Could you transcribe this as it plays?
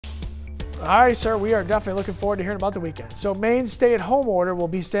All right, sir, we are definitely looking forward to hearing about the weekend. So Maine's stay-at-home order will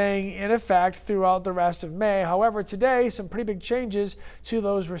be staying in effect throughout the rest of May. However, today, some pretty big changes to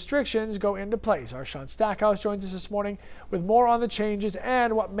those restrictions go into place. Our Sean Stackhouse joins us this morning with more on the changes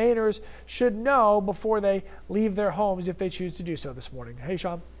and what Mainers should know before they leave their homes if they choose to do so this morning. Hey,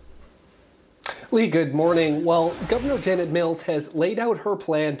 Sean. Lee, good morning. Well, Governor Janet Mills has laid out her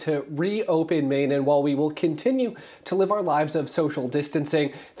plan to reopen Maine, and while we will continue to live our lives of social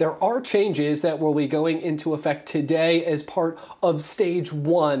distancing, there are changes that will be going into effect today as part of stage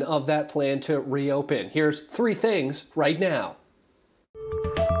 1 of that plan to reopen. Here's 3 things right now.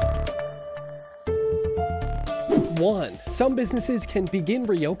 1. Some businesses can begin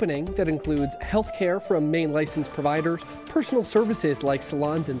reopening. That includes healthcare from Maine licensed providers, personal services like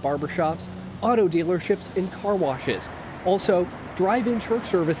salons and barbershops, auto dealerships, and car washes. Also, drive-in church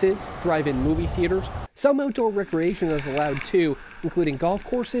services, drive-in movie theaters. Some outdoor recreation is allowed too, including golf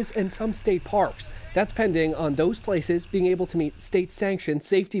courses and some state parks. That's pending on those places being able to meet state-sanctioned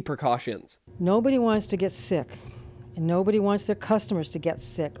safety precautions. Nobody wants to get sick, and nobody wants their customers to get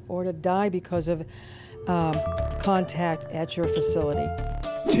sick or to die because of contact at your facility.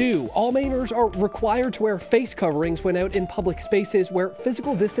 2. All Mainers are required to wear face coverings when out in public spaces where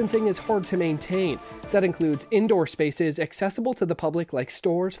physical distancing is hard to maintain. That includes indoor spaces accessible to the public like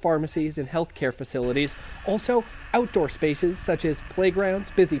stores, pharmacies, and healthcare facilities. Also, outdoor spaces such as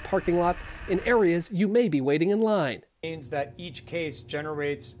playgrounds, busy parking lots, and areas you may be waiting in line. Means that each case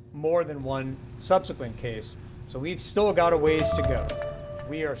generates more than one subsequent case. So we've still got a ways to go.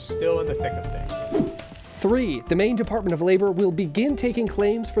 We are still in the thick of things. 3. The Maine Department of Labor will begin taking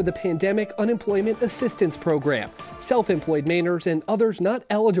claims for the Pandemic Unemployment Assistance Program. Self-employed Mainers and others not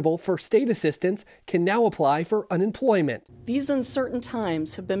eligible for state assistance can now apply for unemployment. These uncertain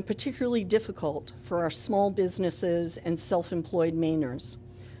times have been particularly difficult for our small businesses and self-employed Mainers.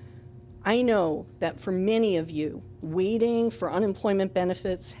 I know that for many of you, waiting for unemployment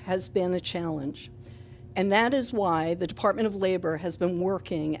benefits has been a challenge. And that is why the Department of Labor has been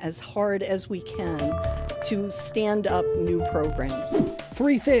working as hard as we can to stand up new programs.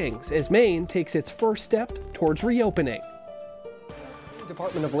 3 things as Maine takes its first step towards reopening. The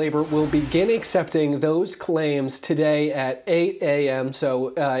Department of Labor will begin accepting those claims today at 8 a.m.,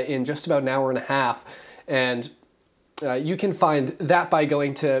 so in just about an hour and a half. And you can find that by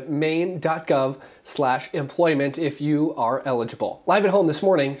going to maine.gov/employment if you are eligible. Live at home this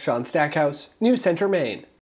morning, Sean Stackhouse, News Center, Maine.